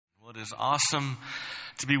is awesome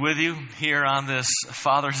to be with you here on this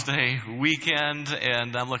Father's Day weekend,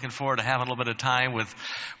 and I'm looking forward to having a little bit of time with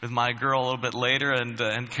my girl a little bit later,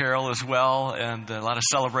 and Carol as well, and a lot of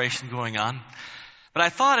celebration going on. But I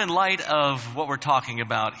thought, in light of what we're talking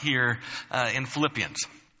about here in Philippians,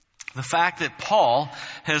 the fact that Paul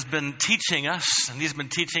has been teaching us, and he's been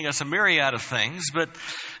teaching us a myriad of things, but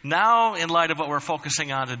now, in light of what we're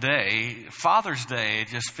focusing on today, Father's Day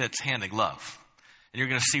just fits hand in glove. And you're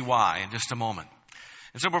going to see why in just a moment.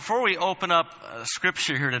 And so before we open up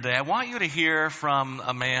Scripture here today, I want you to hear from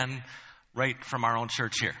a man right from our own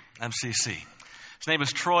church here, MCC. His name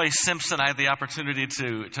is Troy Simpson. I had the opportunity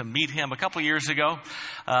to meet him a couple years ago.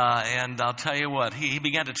 And I'll tell you what, he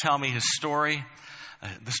began to tell me his story.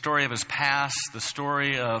 The story of his past, the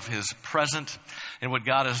story of his present, and what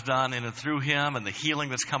God has done in and through him, and the healing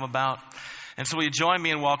that's come about. And so will you join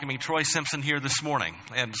me in welcoming Troy Simpson here this morning?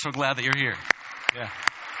 And so glad that you're here. Yeah.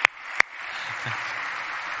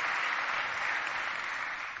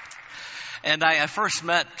 And I first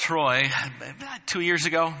met Troy 2 years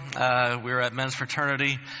ago. We were at men's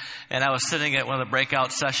fraternity, and I was sitting at one of the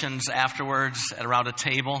breakout sessions afterwards at around a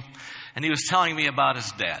table, and he was telling me about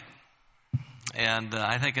his dad. And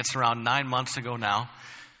I think it's around 9 months ago now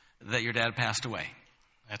that your dad passed away.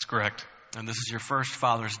 That's correct. And this is your first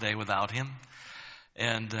Father's Day without him.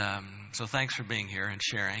 And so thanks for being here and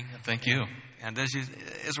sharing. Thank you. And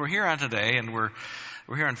as we're here on today, and we're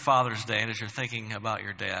here on Father's Day, and as you're thinking about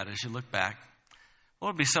your dad, as you look back, what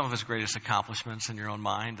would be some of his greatest accomplishments in your own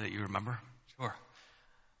mind that you remember? Sure.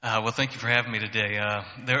 Well, thank you for having me today.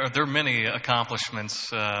 There are many accomplishments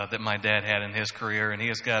that my dad had in his career, and he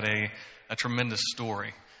has got a tremendous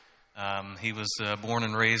story. He was born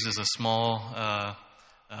and raised as a small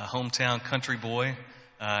hometown country boy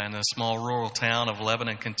in a small rural town of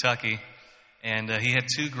Lebanon, Kentucky. And he had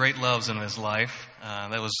two great loves in his life.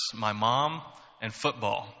 That was my mom and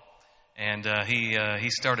football. And he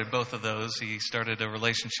started both of those. He started a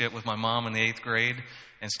relationship with my mom in the 8th grade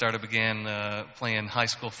and began playing high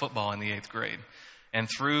school football in the 8th grade. And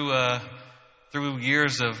through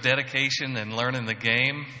years of dedication and learning the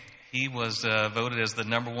game, he was voted as the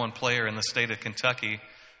number one player in the state of Kentucky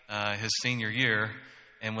his senior year,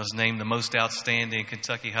 and was named the most outstanding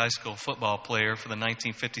Kentucky high school football player for the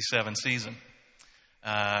 1957 season.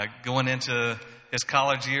 Going into his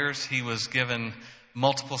college years, he was given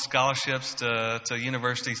multiple scholarships to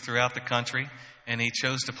universities throughout the country, and he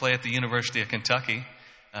chose to play at the University of Kentucky.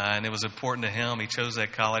 And it was important to him. He chose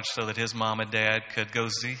that college so that his mom and dad could go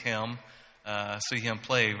see him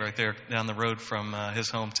play right there down the road from his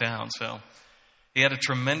hometown. So he had a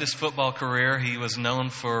tremendous football career. He was known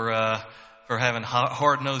for having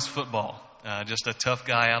hard-nosed football, just a tough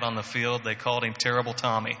guy out on the field. They called him Terrible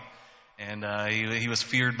Tommy, and he was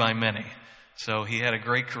feared by many. So he had a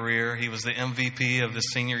great career. He was the MVP of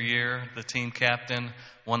his senior year, the team captain,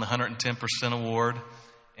 won the 110% award,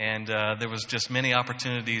 and there was just many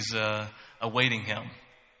opportunities awaiting him.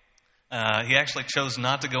 He actually chose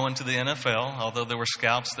not to go into the NFL, although there were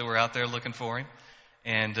scouts that were out there looking for him.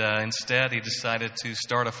 And instead, he decided to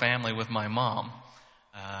start a family with my mom.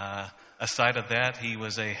 Aside of that, he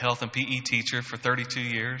was a health and PE teacher for 32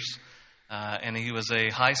 years. And he was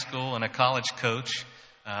a high school and a college coach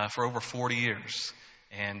for over 40 years.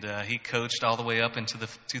 And he coached all the way up into the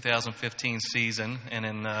 2015 season. And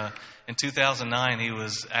in 2009, he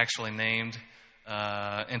was actually named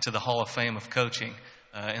into the Hall of Fame of coaching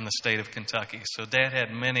in the state of Kentucky. So Dad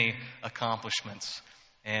had many accomplishments,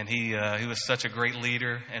 and he was such a great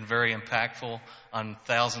leader and very impactful on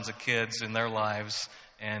thousands of kids in their lives,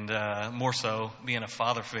 and more so being a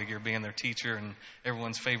father figure, being their teacher and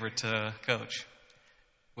everyone's favorite coach.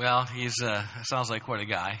 Well, he's sounds like quite a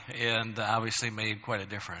guy, and obviously made quite a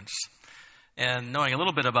difference. And knowing a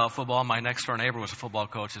little bit about football, my next door neighbor was a football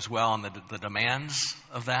coach as well, and the demands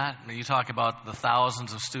of that. I mean, you talk about the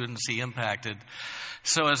thousands of students he impacted.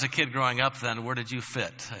 So as a kid growing up then, where did you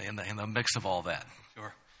fit in the mix of all that?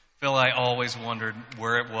 Sure. Phil, I always wondered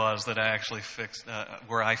where it was that I actually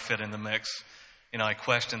where I fit in the mix. You know, I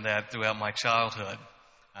questioned that throughout my childhood.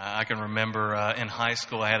 I can remember in high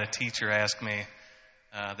school I had a teacher ask me,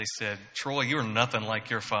 they said, "Troy, you're nothing like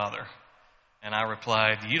your father." And I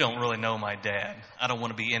replied, "You don't really know my dad. I don't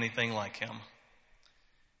want to be anything like him."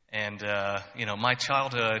 And, my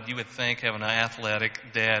childhood, you would think, having an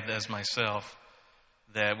athletic dad as myself,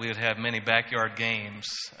 that we would have many backyard games,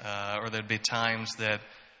 or there'd be times that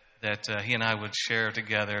he and I would share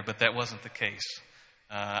together, but that wasn't the case.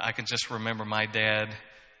 I can just remember my dad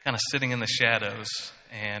kind of sitting in the shadows,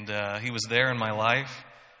 and he was there in my life,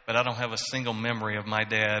 but I don't have a single memory of my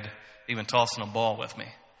dad even tossing a ball with me.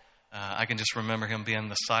 I can just remember him being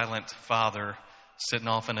the silent father sitting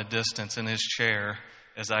off in a distance in his chair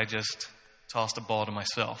as I just tossed a ball to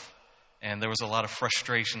myself. And there was a lot of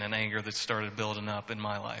frustration and anger that started building up in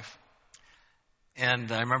my life.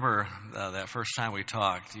 And I remember that first time we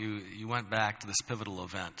talked, you went back to this pivotal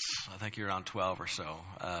event. I think you were around 12 or so,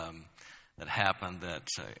 that happened that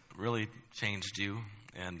really changed you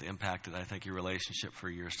and impacted, I think, your relationship for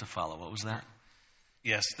years to follow. What was that?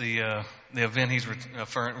 Yes, the event he's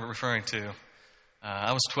referring to.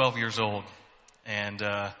 I was 12 years old, and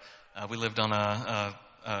we lived on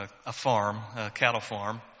a farm, a cattle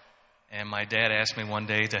farm, and my dad asked me one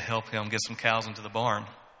day to help him get some cows into the barn.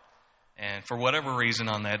 And for whatever reason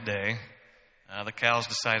on that day, the cows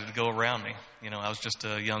decided to go around me. I was just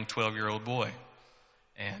a young 12-year-old boy.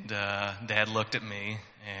 And Dad looked at me,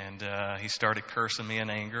 and he started cursing me in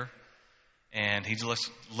anger. And he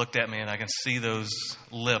just looked at me, and I can see those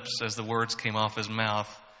lips as the words came off his mouth.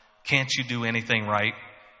 Can't you do anything right?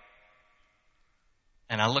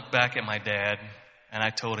 And I looked back at my dad, and I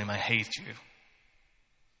told him, I hate you.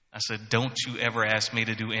 I said, don't you ever ask me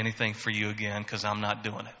to do anything for you again, because I'm not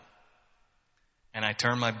doing it. And I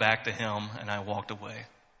turned my back to him, and I walked away.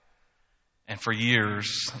 And for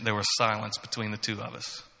years, there was silence between the two of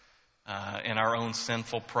us. In our own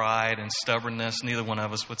sinful pride and stubbornness, neither one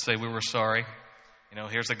of us would say we were sorry.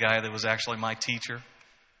 Here's a guy that was actually my teacher.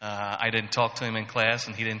 I didn't talk to him in class,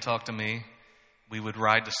 and he didn't talk to me. We would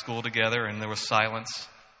ride to school together, and there was silence.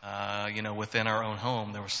 Within our own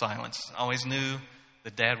home, there was silence. I always knew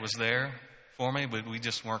that Dad was there for me, but we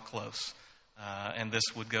just weren't close. And this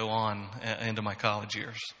would go on into my college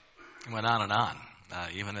years. It went on and on,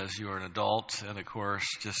 even as you were an adult, and of course,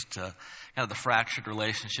 just kind of the fractured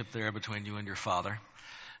relationship there between you and your father.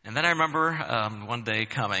 And then I remember one day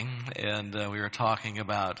coming, and we were talking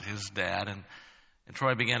about his dad, and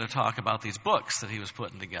Troy began to talk about these books that he was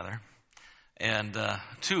putting together. And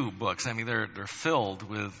 2 books. I mean, they're filled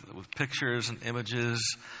with pictures and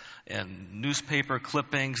images and newspaper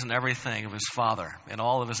clippings and everything of his father and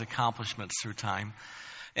all of his accomplishments through time.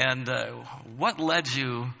 And what led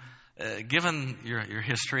you, given your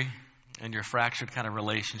history and your fractured kind of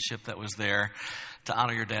relationship that was there, to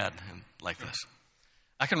honor your dad like this?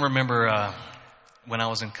 I can remember when I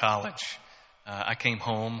was in college, I came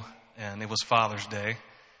home and it was Father's Day.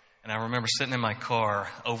 And I remember sitting in my car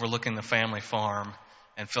overlooking the family farm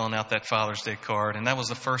and filling out that Father's Day card. And that was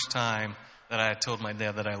the first time that I had told my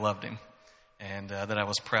dad that I loved him and that I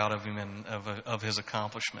was proud of him and of his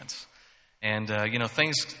accomplishments. And,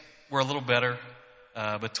 things were a little better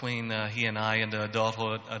between he and I into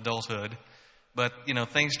adulthood. But,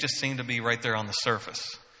 things just seemed to be right there on the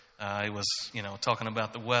surface. It was, talking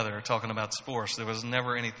about the weather, talking about sports. There was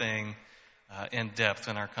never anything in depth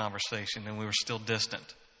in our conversation, and we were still distant.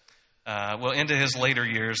 Into his later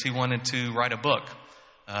years, he wanted to write a book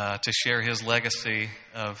to share his legacy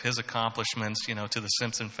of his accomplishments, to the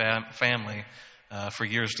Simpson family for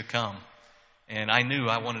years to come. And I knew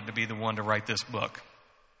I wanted to be the one to write this book.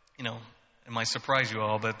 It might surprise you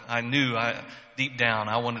all, but I knew deep down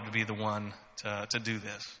I wanted to be the one to do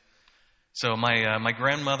this. So my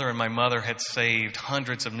grandmother and my mother had saved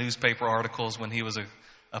hundreds of newspaper articles when he was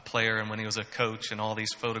a player and when he was a coach, and all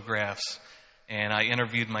these photographs. And I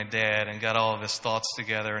interviewed my dad and got all of his thoughts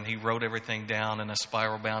together, and he wrote everything down in a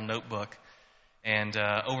spiral-bound notebook. And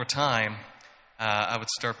over time, I would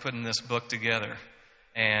start putting this book together,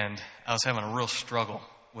 and I was having a real struggle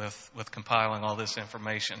with compiling all this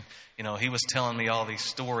information. He was telling me all these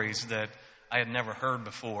stories that I had never heard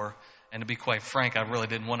before, and to be quite frank, I really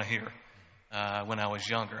didn't want to hear when I was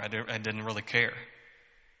younger. I didn't really care.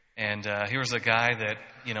 And here was a guy that,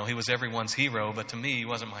 he was everyone's hero, but to me, he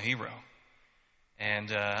wasn't my hero.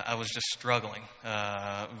 And I was just struggling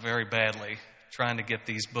very badly trying to get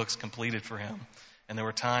these books completed for him. And there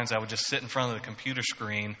were times I would just sit in front of the computer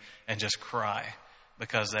screen and just cry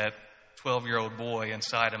because that 12-year-old boy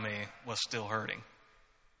inside of me was still hurting.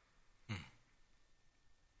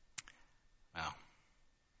 Wow.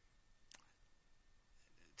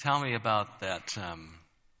 Tell me about that,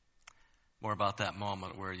 more about that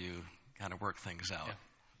moment where you kind of worked things out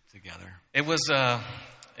together. It was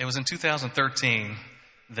in 2013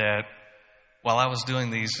 that while I was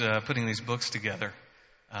doing putting these books together,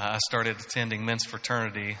 I started attending Men's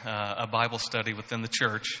Fraternity, a Bible study within the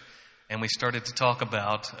church, and we started to talk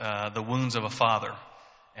about the wounds of a father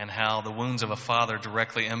and how the wounds of a father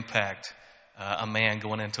directly impact a man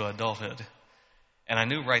going into adulthood. And I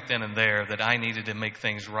knew right then and there that I needed to make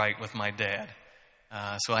things right with my dad.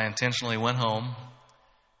 So I intentionally went home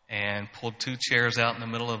and pulled 2 chairs out in the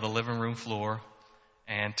middle of the living room floor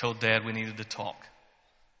and told Dad we needed to talk.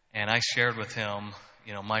 And I shared with him,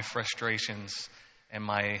 my frustrations and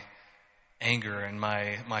my anger and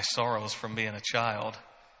my sorrows from being a child.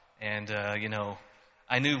 And,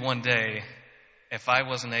 I knew one day if I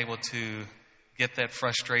wasn't able to get that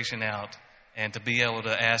frustration out and to be able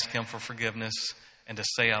to ask him for forgiveness and to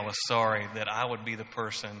say I was sorry, that I would be the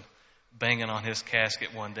person banging on his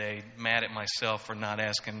casket one day, mad at myself for not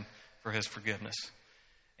asking for his forgiveness.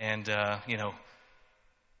 And,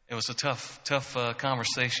 it was a tough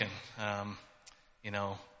conversation.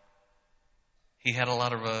 He had a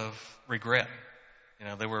lot of regret.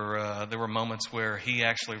 There were moments where he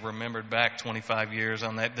actually remembered back 25 years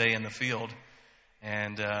on that day in the field,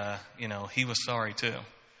 and he was sorry too.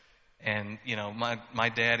 And my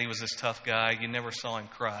dad, he was this tough guy. You never saw him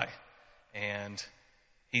cry, and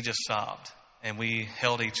he just sobbed, and we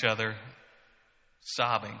held each other,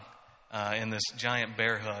 sobbing in this giant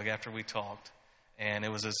bear hug after we talked. And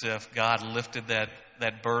it was as if God lifted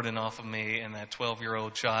that burden off of me, and that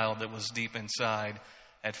 12-year-old child that was deep inside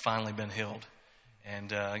had finally been healed.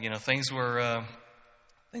 And things were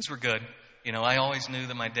good. I always knew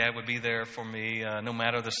that my dad would be there for me, no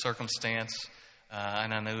matter the circumstance,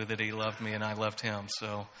 and I knew that he loved me and I loved him.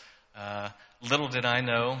 So little did I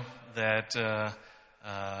know that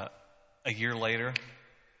a year later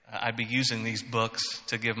I'd be using these books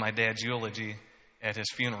to give my dad's eulogy at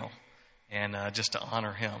his funeral, and just to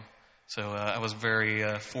honor him. So I was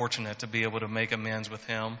very fortunate to be able to make amends with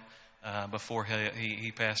him before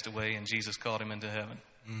he passed away, and Jesus called him into heaven.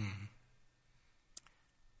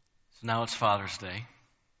 So now it's Father's Day,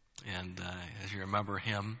 and as you remember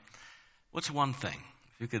him, what's one thing,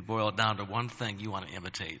 if you could boil it down to one thing you want to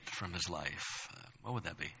imitate from his life, what would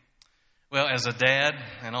that be? Well, as a dad,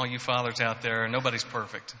 and all you fathers out there, nobody's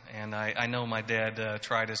perfect. And I know my dad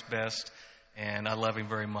tried his best, and I love him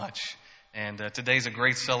very much. And today's a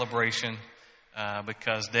great celebration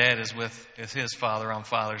because Dad is with his father on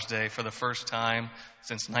Father's Day for the first time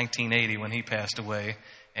since 1980 when he passed away.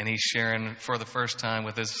 And he's sharing for the first time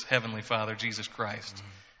with his Heavenly Father, Jesus Christ. Mm-hmm.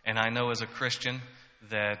 And I know as a Christian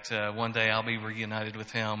that one day I'll be reunited with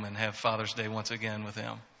him and have Father's Day once again with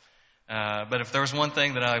him. But if there was one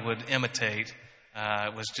thing that I would imitate,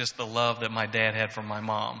 it was just the love that my dad had for my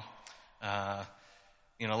mom.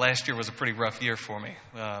 Last year was a pretty rough year for me.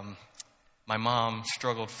 My mom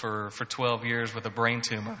struggled for 12 years with a brain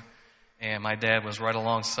tumor, and my dad was right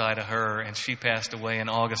alongside of her, and she passed away in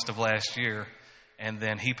August of last year, and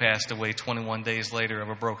then he passed away 21 days later of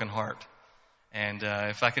a broken heart. And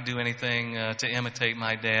if I could do anything to imitate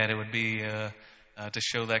my dad, it would be to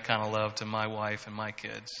show that kind of love to my wife and my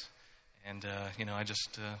kids. And,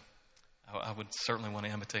 I would certainly want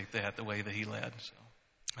to imitate that the way that he led. So.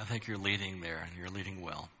 I think you're leading there, and you're leading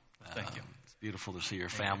well. Thank you. It's beautiful to see your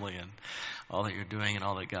family and all that you're doing and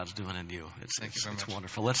all that God's doing in you. Thank you very much. It's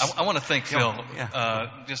wonderful. I want to thank Phil.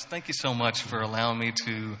 Just thank you so much for allowing me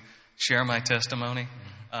to share my testimony.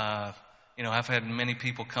 Mm-hmm. I've had many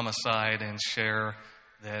people come aside and share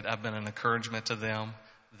that I've been an encouragement to them,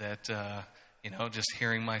 that, just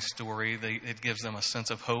hearing my story, it gives them a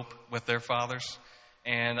sense of hope with their fathers.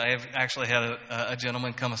 And I have actually had a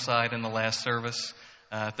gentleman come aside in the last service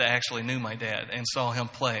that actually knew my dad and saw him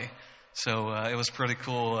play. So it was pretty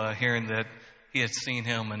cool hearing that he had seen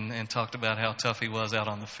him and talked about how tough he was out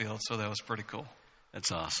on the field. So that was pretty cool.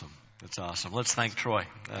 That's awesome. That's awesome. Let's thank Troy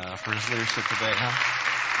for his leadership today, huh?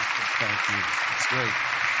 Thank you. That's great.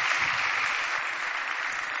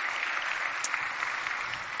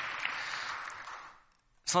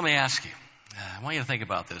 So let me ask you, I want you to think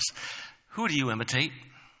about this. Who do you imitate?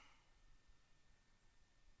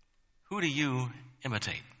 Who do you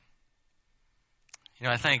imitate?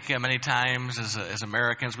 I think many times as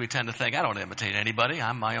Americans we tend to think, I don't imitate anybody,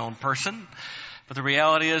 I'm my own person. But the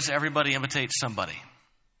reality is everybody imitates somebody.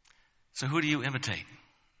 So who do you imitate?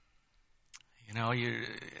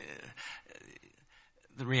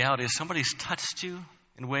 The reality is somebody's touched you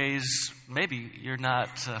in ways maybe you're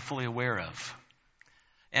not fully aware of.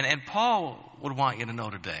 And Paul would want you to know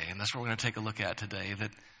today, and that's what we're going to take a look at today,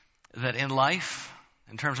 that in life,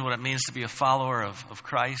 in terms of what it means to be a follower of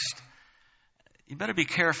Christ, you better be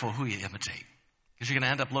careful who you imitate, because you're going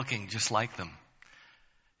to end up looking just like them.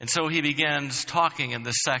 And so he begins talking in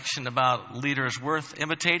this section about leaders worth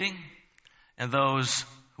imitating and those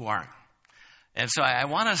who aren't. And so I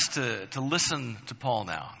want us to listen to Paul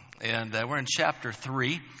now. And we're in chapter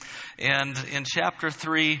 3. And in chapter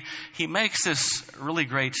 3, he makes this really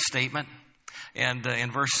great statement. And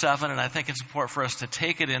in verse 7, and I think it's important for us to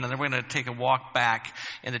take it in, and then we're going to take a walk back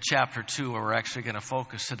into chapter 2, where we're actually going to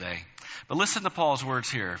focus today. But listen to Paul's words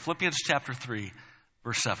here. Philippians chapter 3,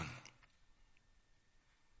 verse 7.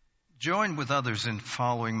 Join with others in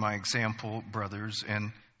following my example, brothers,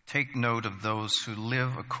 and take note of those who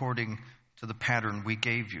live according to the pattern we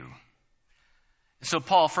gave you. So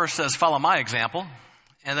Paul first says, follow my example.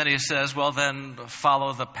 And then he says, well, then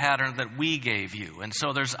follow the pattern that we gave you. And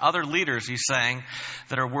so there's other leaders, he's saying,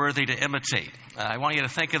 that are worthy to imitate. I want you to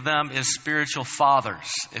think of them as spiritual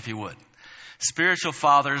fathers, if you would. Spiritual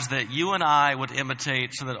fathers that you and I would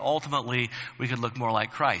imitate so that ultimately we could look more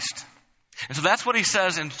like Christ. And so that's what he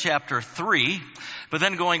says in chapter 3. But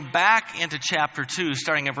then going back into chapter 2,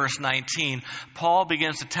 starting in verse 19, Paul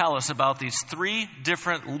begins to tell us about these 3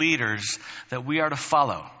 different leaders that we are to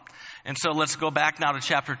follow. And so let's go back now to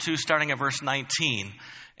chapter 2, starting at verse 19,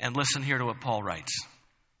 and listen here to what Paul writes.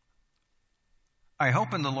 I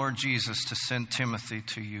hope in the Lord Jesus to send Timothy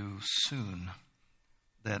to you soon,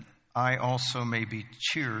 that I also may be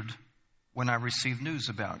cheered when I receive news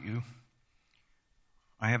about you.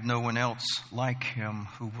 I have no one else like him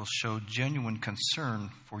who will show genuine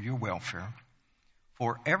concern for your welfare,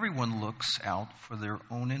 for everyone looks out for their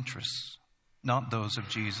own interests, not those of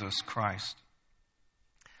Jesus Christ.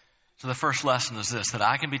 So the first lesson is this, that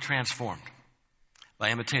I can be transformed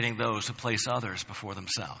by imitating those who place others before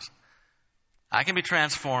themselves. I can be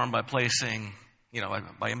transformed by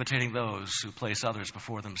by imitating those who place others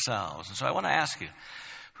before themselves. And so I want to ask you,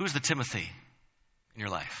 who's the Timothy in your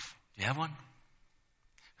life? Do you have one?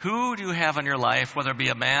 Who do you have in your life, whether it be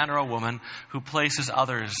a man or a woman, who places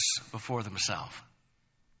others before themselves?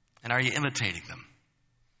 And are you imitating them?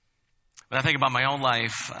 When I think about my own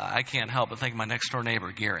life, I can't help but think of my next door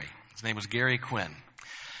neighbor, Gary. His name was Gary Quinn.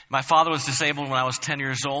 My father was disabled when I was 10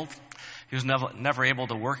 years old. He was never able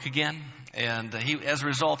to work again. And as a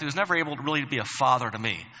result, he was never able to really be a father to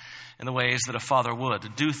me in the ways that a father would, to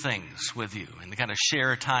do things with you and to kind of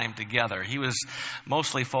share time together. He was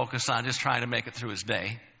mostly focused on just trying to make it through his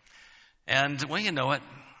day. And well, you know it,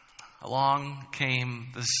 along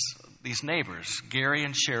came these neighbors, Gary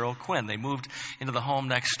and Cheryl Quinn. They moved into the home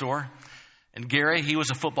next door. And Gary, he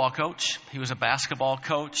was a football coach. He was a basketball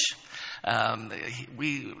coach.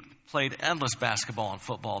 We played endless basketball and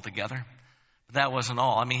football together. But that wasn't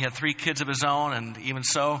all. I mean, he had 3 kids of his own, and even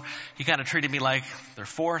so, he kind of treated me like their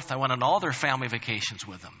fourth. I went on all their family vacations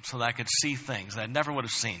with them so that I could see things that I never would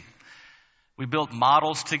have seen. We built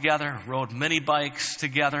models together, rode mini bikes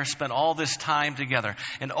together, spent all this time together.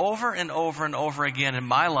 And over and over and over again in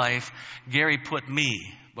my life, Gary put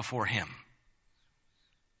me before him.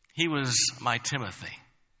 He was my Timothy.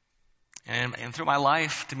 And through my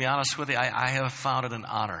life, to be honest with you, I have found it an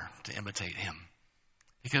honor to imitate him.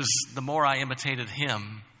 Because the more I imitated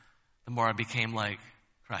him, the more I became like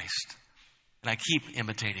Christ. And I keep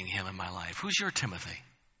imitating him in my life. Who's your Timothy?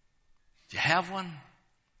 Do you have one?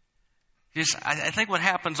 I think what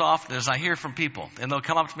happens often is I hear from people, and they'll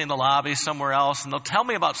come up to me in the lobby somewhere else, and they'll tell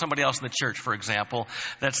me about somebody else in the church, for example,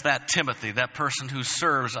 that's that Timothy, that person who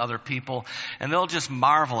serves other people, and they'll just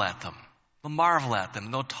marvel at them. They'll marvel at them,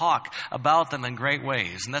 and they'll talk about them in great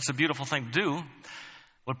ways, and that's a beautiful thing to do.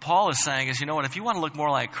 What Paul is saying is, you know what, if you want to look more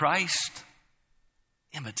like Christ,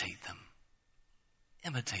 imitate them.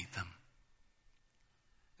 Imitate them.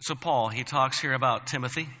 So Paul, he talks here about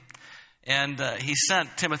Timothy. And he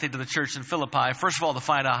sent Timothy to the church in Philippi, first of all, to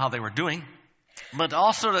find out how they were doing, but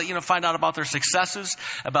also to find out about their successes,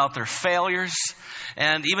 about their failures.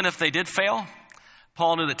 And even if they did fail,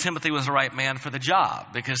 Paul knew that Timothy was the right man for the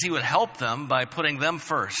job because he would help them by putting them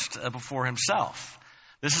first before himself.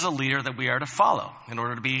 This is a leader that we are to follow in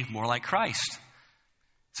order to be more like Christ.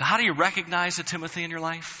 So how do you recognize a Timothy in your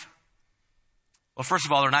life? Well, first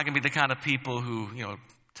of all, they're not going to be the kind of people who,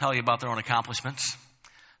 tell you about their own accomplishments.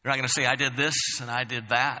 They're not going to say, I did this and I did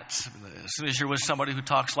that. As soon as you're with somebody who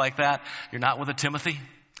talks like that, you're not with a Timothy.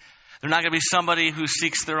 They're not going to be somebody who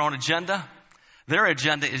seeks their own agenda. Their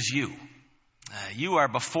agenda is you. You are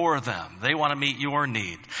before them. They want to meet your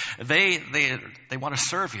need. They want to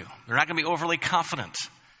serve you. They're not going to be overly confident.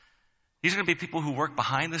 These are going to be people who work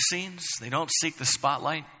behind the scenes. They don't seek the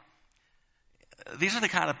spotlight. These are the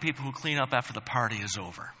kind of people who clean up after the party is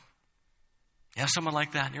over. You have someone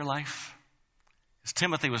like that in your life? Because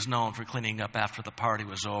Timothy was known for cleaning up after the party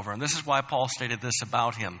was over. And this is why Paul stated this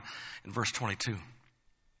about him in verse 22.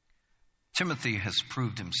 Timothy has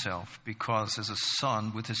proved himself because as a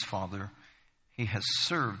son with his father, he has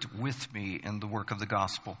served with me in the work of the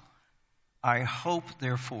gospel. I hope,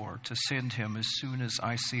 therefore, to send him as soon as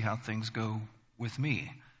I see how things go with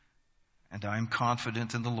me. And I am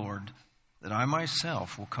confident in the Lord that I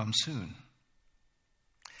myself will come soon.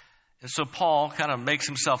 And so Paul kind of makes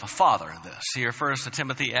himself a father in this. He refers to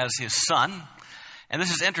Timothy as his son. And this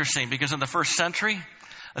is interesting because in the first century,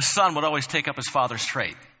 a son would always take up his father's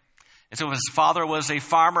trade. And so if his father was a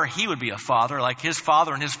farmer, he would be a father like his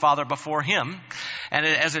father and his father before him. And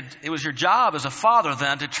it was your job as a father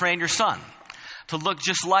then to train your son to look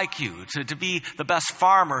just like you, to be the best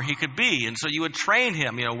farmer he could be. And so you would train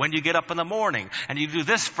him, when you get up in the morning, and you do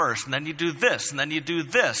this first, and then you do this, and then you do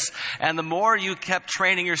this. And the more you kept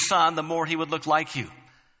training your son, the more he would look like you.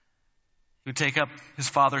 He would take up his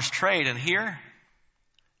father's trade. And here,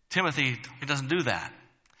 Timothy, he doesn't do that.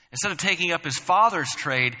 Instead of taking up his father's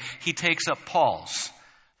trade, he takes up Paul's,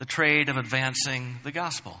 the trade of advancing the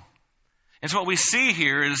gospel. And so what we see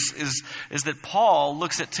here is that Paul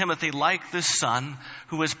looks at Timothy like this son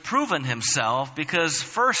who has proven himself, because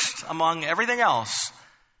first among everything else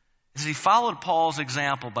is he followed Paul's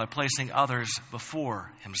example by placing others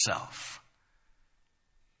before himself.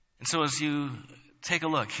 And so as you take a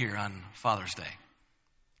look here on Father's Day,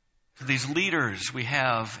 to these leaders we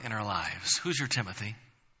have in our lives, who's your Timothy?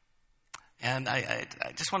 And I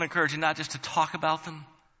just want to encourage you not just to talk about them,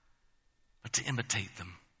 but to imitate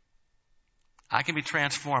them. I can be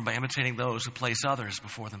transformed by imitating those who place others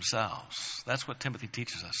before themselves. That's what Timothy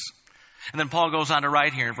teaches us. And then Paul goes on to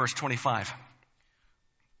write here in verse 25.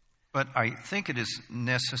 But I think it is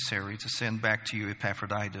necessary to send back to you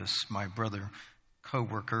Epaphroditus, my brother,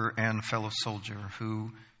 co-worker, and fellow soldier,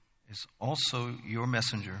 who is also your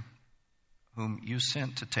messenger, whom you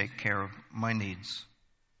sent to take care of my needs.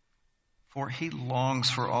 For he longs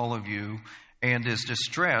for all of you and is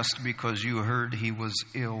distressed because you heard he was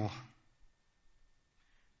ill.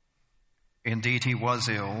 Indeed, he was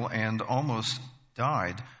ill and almost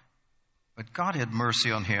died, but God had mercy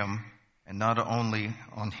on him, and not only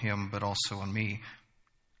on him, but also on me,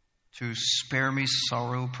 to spare me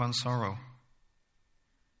sorrow upon sorrow.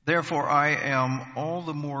 Therefore, I am all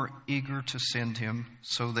the more eager to send him,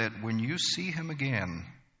 so that when you see him again,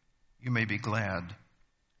 you may be glad,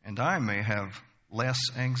 and I may have less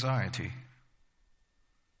anxiety.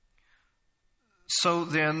 So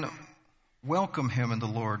then, welcome him in the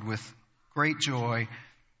Lord with great joy,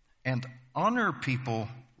 and honor people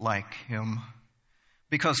like him,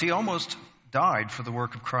 because he almost died for the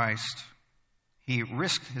work of Christ. He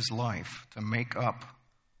risked his life to make up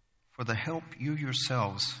for the help you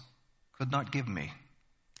yourselves could not give me.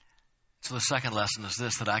 So the second lesson is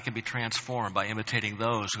this, that I can be transformed by imitating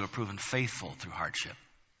those who have proven faithful through hardship.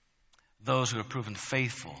 Those who have proven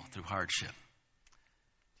faithful through hardship.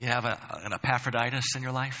 You have an Epaphroditus in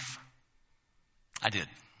your life? I did.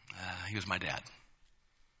 He was my dad.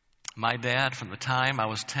 My dad, from the time I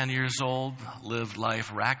was 10 years old, lived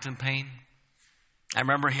life racked in pain. I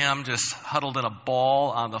remember him just huddled in a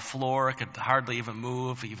ball on the floor, could hardly even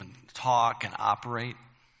move, even talk and operate.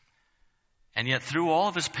 And yet through all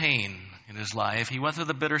of his pain in his life, he went through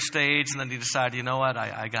the bitter stage, and then he decided, you know what,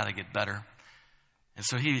 I got to get better. And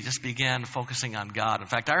so he just began focusing on God. In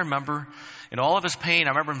fact, I remember in all of his pain, I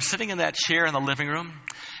remember him sitting in that chair in the living room,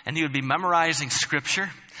 and he would be memorizing scripture.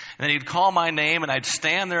 And then he'd call my name, and I'd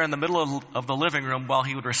stand there in the middle of the living room while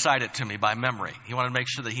he would recite it to me by memory. He wanted to make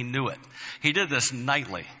sure that he knew it. He did this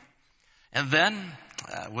nightly. And then,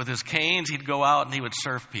 with his canes, he'd go out and he would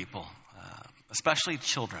serve people, especially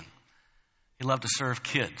children. He loved to serve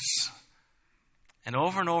kids. And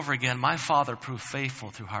over again, my father proved faithful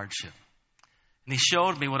through hardship. And he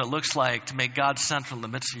showed me what it looks like to make God central in the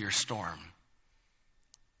midst of your storm.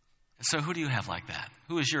 And so who do you have like that?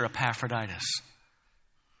 Who is your Epaphroditus?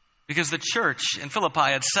 Because the church in Philippi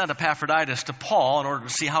had sent Epaphroditus to Paul in order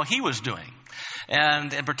to see how he was doing.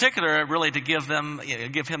 And in particular, really to give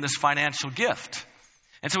him this financial gift.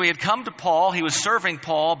 And so he had come to Paul, he was serving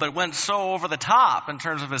Paul, but went so over the top in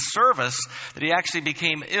terms of his service that he actually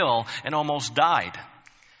became ill and almost died.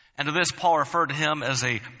 And to this, Paul referred to him as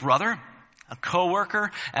a brother, a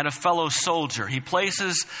co-worker, and a fellow soldier. He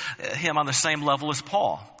places him on the same level as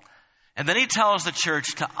Paul. And then he tells the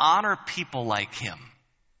church to honor people like him.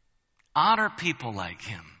 Honor people like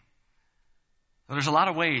him. Well, there's a lot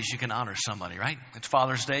of ways you can honor somebody, right? It's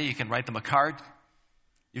Father's Day. You can write them a card.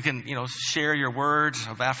 You can, share your words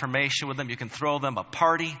of affirmation with them. You can throw them a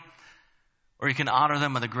party. Or you can honor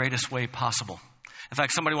them in the greatest way possible. In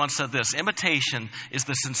fact, somebody once said this: imitation is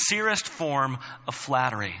the sincerest form of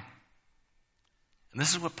flattery. And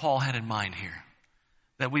this is what Paul had in mind here,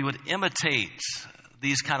 that we would imitate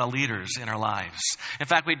these kind of leaders in our lives. In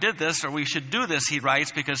fact, we did this, or we should do this, he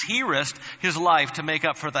writes, because he risked his life to make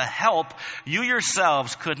up for the help you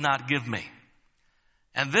yourselves could not give me.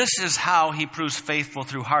 And this is how he proves faithful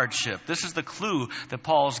through hardship. This is the clue that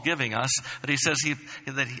Paul's giving us, that he says he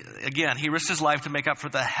risked his life to make up for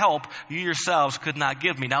the help you yourselves could not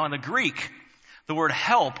give me. Now, in the Greek, the word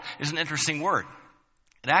help is an interesting word.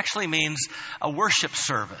 It actually means a worship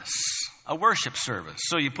service. A worship service.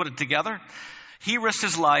 So you put it together. He risked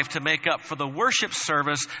his life to make up for the worship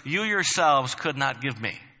service you yourselves could not give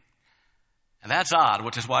me. And that's odd,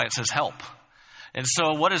 which is why it says help. And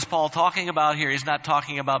so what is Paul talking about here? He's not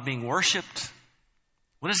talking about being worshiped.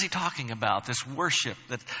 What is he talking about? This worship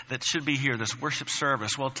that should be here, this worship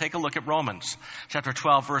service. Well, take a look at Romans chapter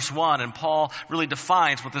 12, verse 1. And Paul really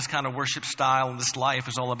defines what this kind of worship style and this life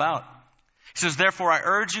is all about. He says, therefore, I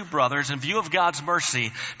urge you, brothers, in view of God's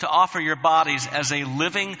mercy, to offer your bodies as a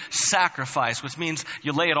living sacrifice, which means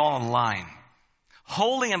you lay it all on the line.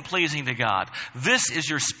 Holy and pleasing to God. This is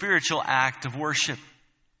your spiritual act of worship.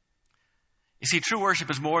 You see, true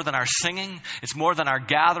worship is more than our singing. It's more than our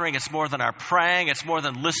gathering. It's more than our praying. It's more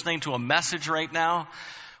than listening to a message right now.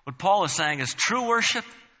 What Paul is saying is true worship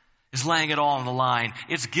is laying it all on the line.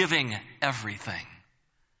 It's giving everything.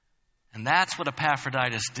 And that's what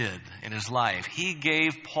Epaphroditus did in his life. He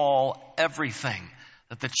gave Paul everything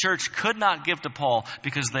that the church could not give to Paul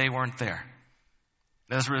because they weren't there.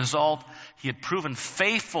 As a result, he had proven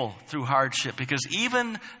faithful through hardship because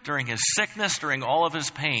even during his sickness, during all of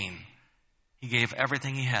his pain, he gave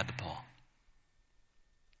everything he had to Paul.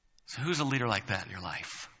 So who's a leader like that in your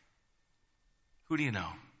life? Who do you know?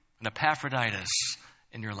 An Epaphroditus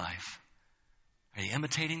in your life. Are you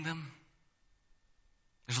imitating them?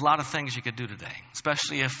 There's a lot of things you could do today,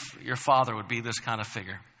 especially if your father would be this kind of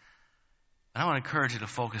figure. And I want to encourage you to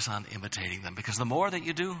focus on imitating them, because the more that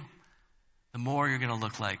you do, the more you're going to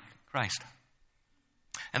look like Christ.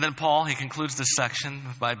 And then Paul, he concludes this section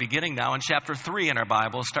by beginning now in chapter 3 in our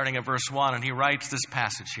Bible, starting at verse 1, and he writes this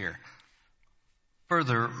passage here.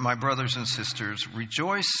 Further, my brothers and sisters,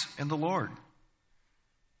 rejoice in the Lord.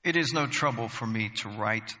 It is no trouble for me to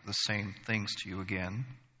write the same things to you again,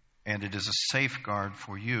 and it is a safeguard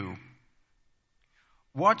for you.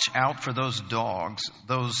 Watch out for those dogs,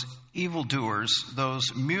 those evildoers,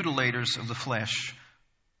 those mutilators of the flesh,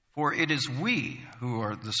 for it is we who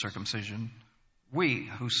are the circumcision, we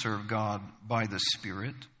who serve God by the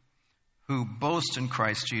Spirit, who boast in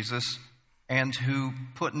Christ Jesus, and who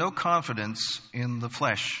put no confidence in the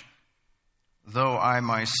flesh, though I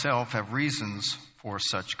myself have reasons for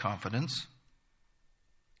such confidence.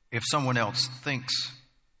 If someone else thinks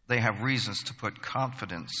they have reasons to put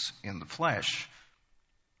confidence in the flesh,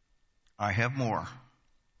 I have more.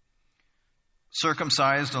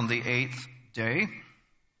 Circumcised on the 8th day,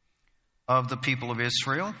 of the people of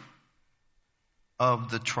Israel,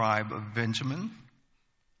 of the tribe of Benjamin,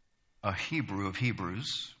 a Hebrew of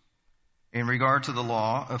Hebrews, in regard to the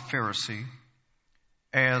law, a Pharisee,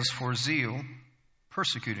 as for zeal,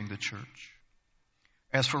 persecuting the church,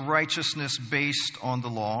 as for righteousness based on the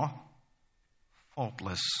law,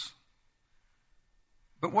 faultless.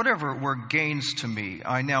 But whatever were gains to me,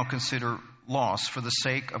 I now consider loss for the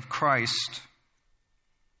sake of Christ.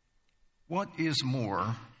 What is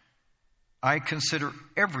more, I consider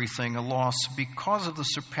everything a loss because of the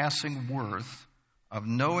surpassing worth of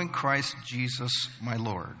knowing Christ Jesus my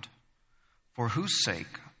Lord, for whose sake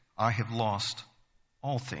I have lost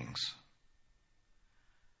all things.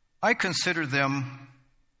 I consider them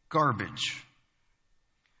garbage,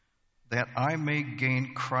 that I may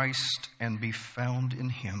gain Christ and be found in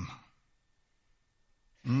him,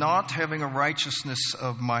 not having a righteousness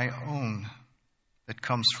of my own that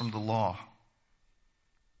comes from the law,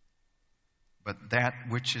 but that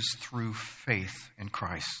which is through faith in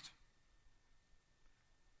Christ,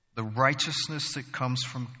 the righteousness that comes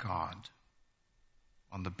from God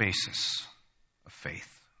on the basis of faith.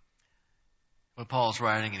 What Paul's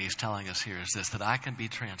writing and he's telling us here is this, that I can be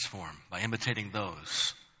transformed by imitating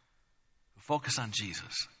those who focus on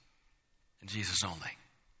Jesus and Jesus only.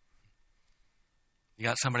 You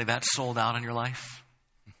got somebody that's sold out in your life?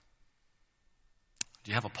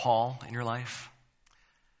 Do you have a Paul in your life?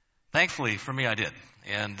 Thankfully, for me, I did.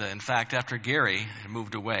 And in fact, after Gary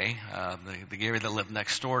moved away, the Gary that lived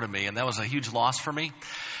next door to me, and that was a huge loss for me.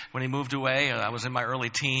 When he moved away, I was in my early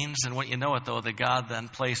teens, and what you know it, though, that God then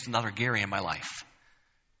placed another Gary in my life.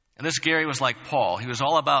 And this Gary was like Paul. He was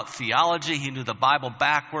all about theology. He knew the Bible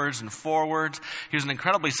backwards and forwards. He was an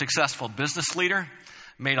incredibly successful business leader,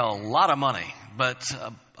 made a lot of money. But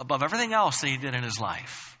above everything else that he did in his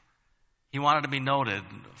life, he wanted to be noted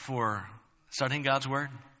for studying God's Word,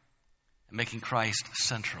 making Christ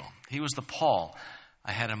central. He was the Paul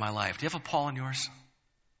I had in my life. Do you have a Paul in yours?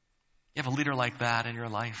 You have a leader like that in your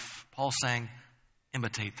life? Paul's saying,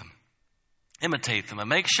 imitate them. Imitate them. And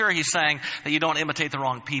make sure he's saying that you don't imitate the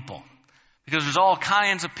wrong people. Because there's all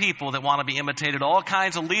kinds of people that want to be imitated, all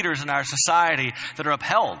kinds of leaders in our society that are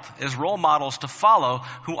upheld as role models to follow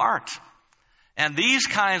who aren't. And these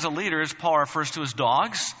kinds of leaders, Paul refers to as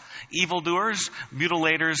dogs, evildoers,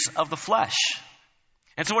 mutilators of the flesh.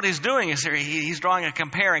 And so what he's doing is here, he's drawing a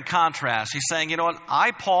compare and contrast. He's saying, you know what,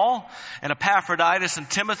 I, Paul, and Epaphroditus and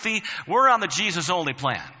Timothy, we're on the Jesus-only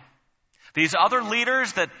plan. These other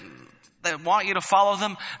leaders that want you to follow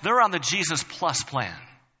them, they're on the Jesus plus plan.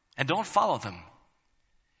 And don't follow them.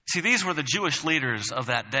 See, these were the Jewish leaders of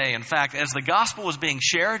that day. In fact, as the gospel was being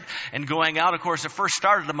shared and going out, of course, it first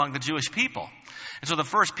started among the Jewish people. And so the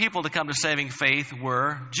first people to come to saving faith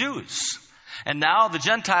were Jews. And now the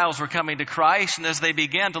Gentiles were coming to Christ, and as they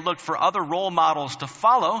began to look for other role models to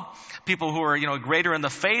follow, people who were, greater in the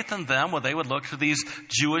faith than them, well, they would look to these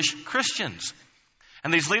Jewish Christians.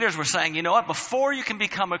 And these leaders were saying, you know what, before you can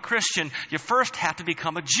become a Christian, you first have to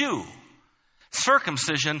become a Jew.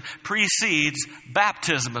 Circumcision precedes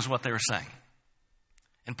baptism, is what they were saying.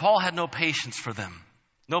 And Paul had no patience for them.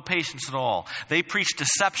 No patience at all. They preached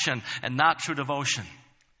deception and not true devotion.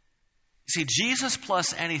 See, Jesus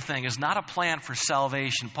plus anything is not a plan for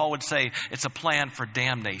salvation. Paul would say it's a plan for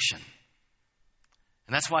damnation.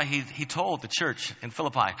 And that's why he told the church in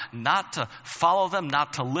Philippi not to follow them,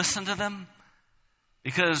 not to listen to them.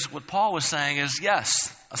 Because what Paul was saying is, yes,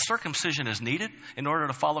 a circumcision is needed in order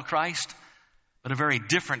to follow Christ, but a very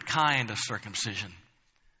different kind of circumcision.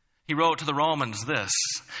 He wrote to the Romans this.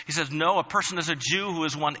 He says, no, a person is a Jew who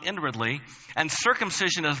is one inwardly, and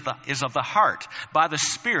circumcision is of the heart, by the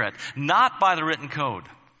Spirit, not by the written code.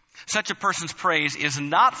 Such a person's praise is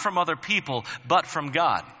not from other people, but from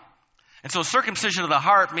God. And so circumcision of the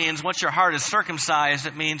heart means once your heart is circumcised,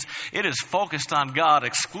 it means it is focused on God,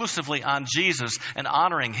 exclusively on Jesus and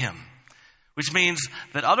honoring Him. Which means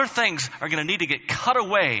that other things are going to need to get cut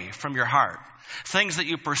away from your heart. Things that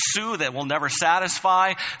you pursue that will never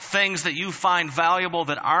satisfy, things that you find valuable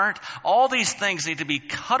that aren't, all these things need to be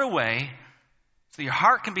cut away so your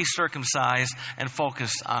heart can be circumcised and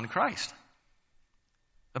focused on Christ.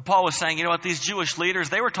 But Paul was saying, you know what, these Jewish leaders,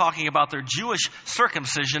 they were talking about their Jewish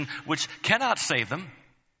circumcision, which cannot save them.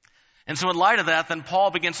 And so in light of that, then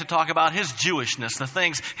Paul begins to talk about his Jewishness, the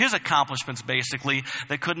things, his accomplishments basically,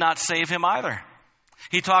 that could not save him either.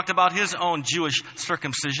 He talked about his own Jewish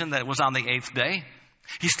circumcision that was on the 8th day.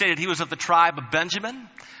 He stated he was of the tribe of Benjamin,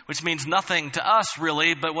 which means nothing to us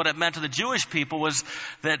really, but what it meant to the Jewish people was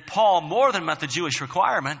that Paul more than met the Jewish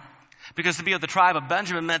requirement, because to be of the tribe of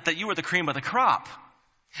Benjamin meant that you were the cream of the crop.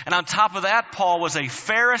 And on top of that, Paul was a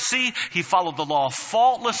Pharisee. He followed the law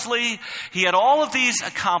faultlessly. He had all of these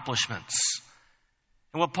accomplishments.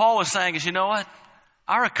 And what Paul was saying is, you know what?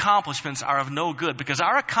 Our accomplishments are of no good because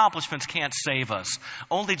our accomplishments can't save us.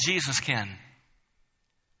 Only Jesus can.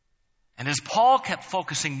 And as Paul kept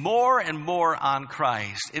focusing more and more on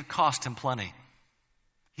Christ, it cost him plenty.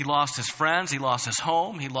 He lost his friends. He lost his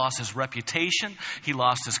home. He lost his reputation. He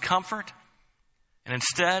lost his comfort. And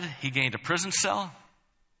instead, he gained a prison cell,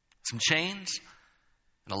 some chains,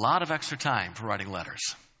 and a lot of extra time for writing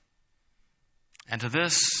letters. And to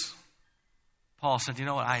this, Paul said, you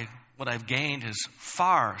know what I've gained has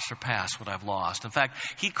far surpassed what I've lost. In fact,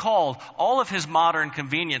 he called all of his modern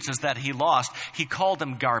conveniences that he lost, he called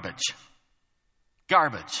them garbage.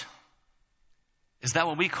 Garbage. Is that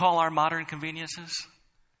what we call our modern conveniences?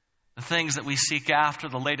 The things that we seek after,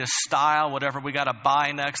 the latest style, whatever we got to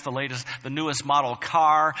buy next, the newest model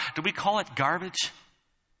car. Do we call it garbage?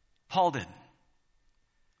 Paul did.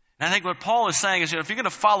 And I think what Paul is saying is, if you're going to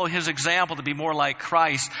follow his example to be more like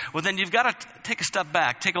Christ, well, then you've got to take a step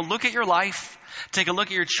back. Take a look at your life. Take a look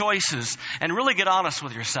at your choices and really get honest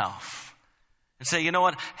with yourself. And say, you know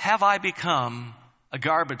what? Have I become a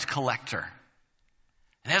garbage collector?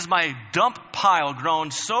 And has my dump pile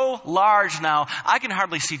grown so large now, I can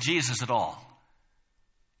hardly see Jesus at all?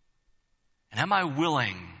 And am I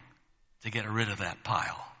willing to get rid of that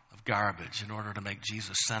pile of garbage in order to make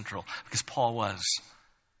Jesus central? Because Paul was.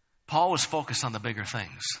 Paul was focused on the bigger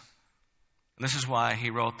things. And this is why he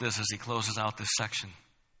wrote this as he closes out this section.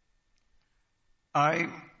 I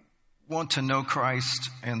want to know Christ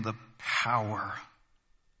and the power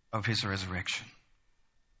of his resurrection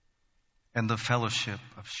and the fellowship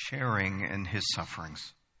of sharing in his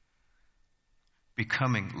sufferings,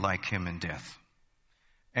 becoming like him in death,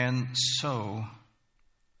 and so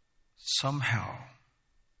somehow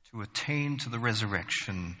to attain to the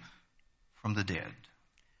resurrection from the dead.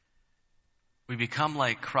 We become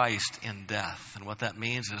like Christ in death. And what that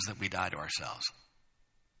means is that we die to ourselves.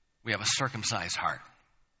 We have a circumcised heart.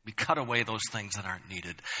 We cut away those things that aren't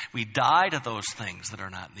needed. We die to those things that are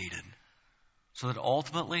not needed. So that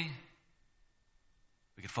ultimately,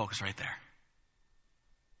 we can focus right there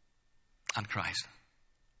on Christ.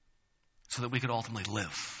 So that we could ultimately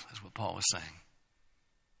live, is what Paul was saying.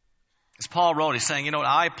 As Paul wrote, he's saying,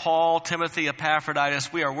 I, Paul, Timothy,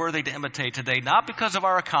 Epaphroditus, we are worthy to imitate today, not because of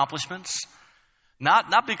our accomplishments,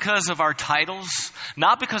 not because of our titles,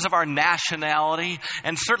 not because of our nationality,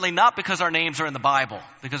 and certainly not because our names are in the Bible,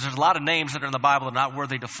 because there's a lot of names that are in the Bible that are not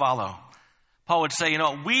worthy to follow. Paul would say,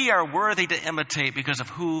 we are worthy to imitate because of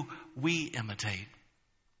who we imitate.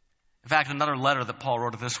 In fact, another letter that Paul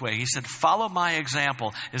wrote it this way, he said, follow my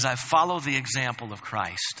example as I follow the example of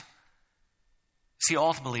Christ. See,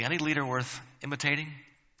 ultimately, any leader worth imitating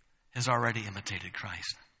has already imitated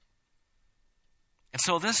Christ. And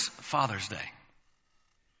so this Father's Day,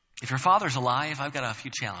 if your father's alive, I've got a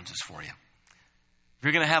few challenges for you. If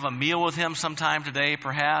you're going to have a meal with him sometime today,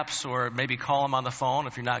 perhaps, or maybe call him on the phone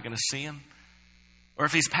if you're not going to see him, or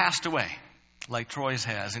if he's passed away, like Troy's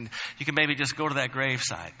has, and you can maybe just go to that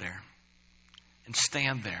graveside there and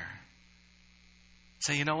stand there.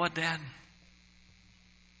 Say, you know what, Dad?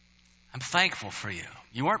 I'm thankful for you.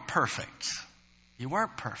 You weren't perfect. You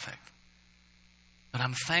weren't perfect. But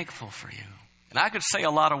I'm thankful for you. And I could say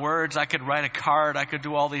a lot of words. I could write a card. I could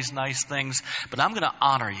do all these nice things. But I'm going to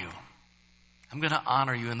honor you. I'm going to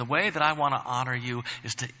honor you. And the way that I want to honor you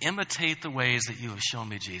is to imitate the ways that you have shown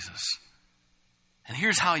me Jesus. And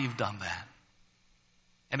here's how you've done that.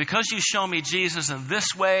 And because you show me Jesus in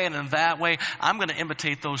this way and in that way, I'm going to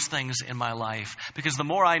imitate those things in my life. Because the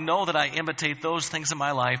more I know that I imitate those things in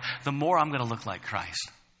my life, the more I'm going to look like Christ.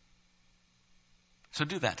 So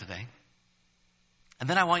do that today. And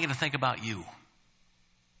then I want you to think about you.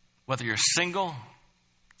 Whether you're single,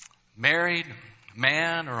 married,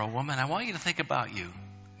 man, or a woman, I want you to think about you.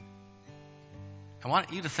 I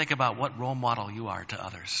want you to think about what role model you are to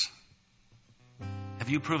others. Have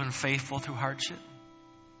you proven faithful through hardship?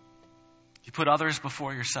 You put others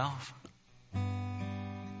before yourself?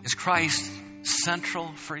 Is Christ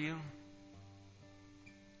central for you?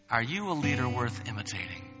 Are you a leader worth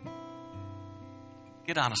imitating?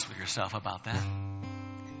 Get honest with yourself about that.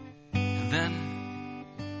 And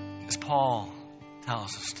then, as Paul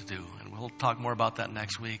tells us to do, and we'll talk more about that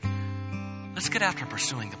next week, let's get after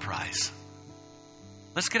pursuing the prize.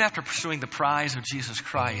 Let's get after pursuing the prize of Jesus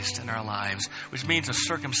Christ in our lives, which means a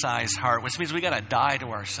circumcised heart, which means we got to die to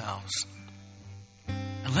ourselves.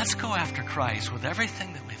 And let's go after Christ with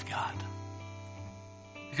everything that we've got.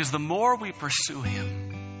 Because the more we pursue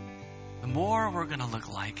Him, the more we're going to look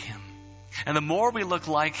like Him. And the more we look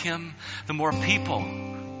like Him, the more people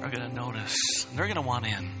are going to notice. And they're going to want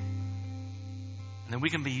in. And then we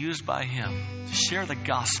can be used by Him to share the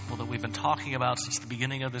gospel that we've been talking about since the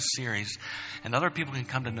beginning of this series. And other people can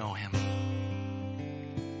come to know Him.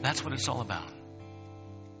 That's what it's all about.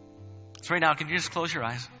 So right now, can you just close your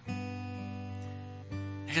eyes?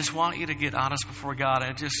 I just want you to get honest before God.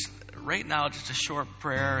 And just, right now, just a short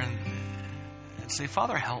prayer and say,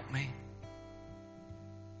 Father, help me.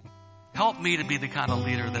 Help me to be the kind of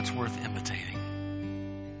leader that's worth imitating.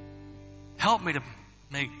 Help me to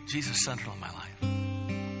make Jesus central in my life.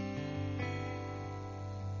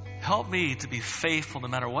 Help me to be faithful no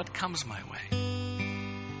matter what comes my way.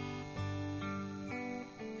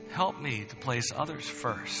 Help me to place others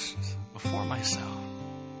first before myself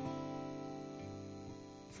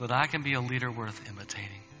so that I can be a leader worth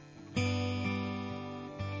imitating.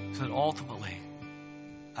 So that ultimately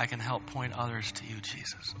I can help point others to you,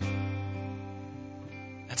 Jesus.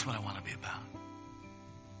 That's what I want to be about.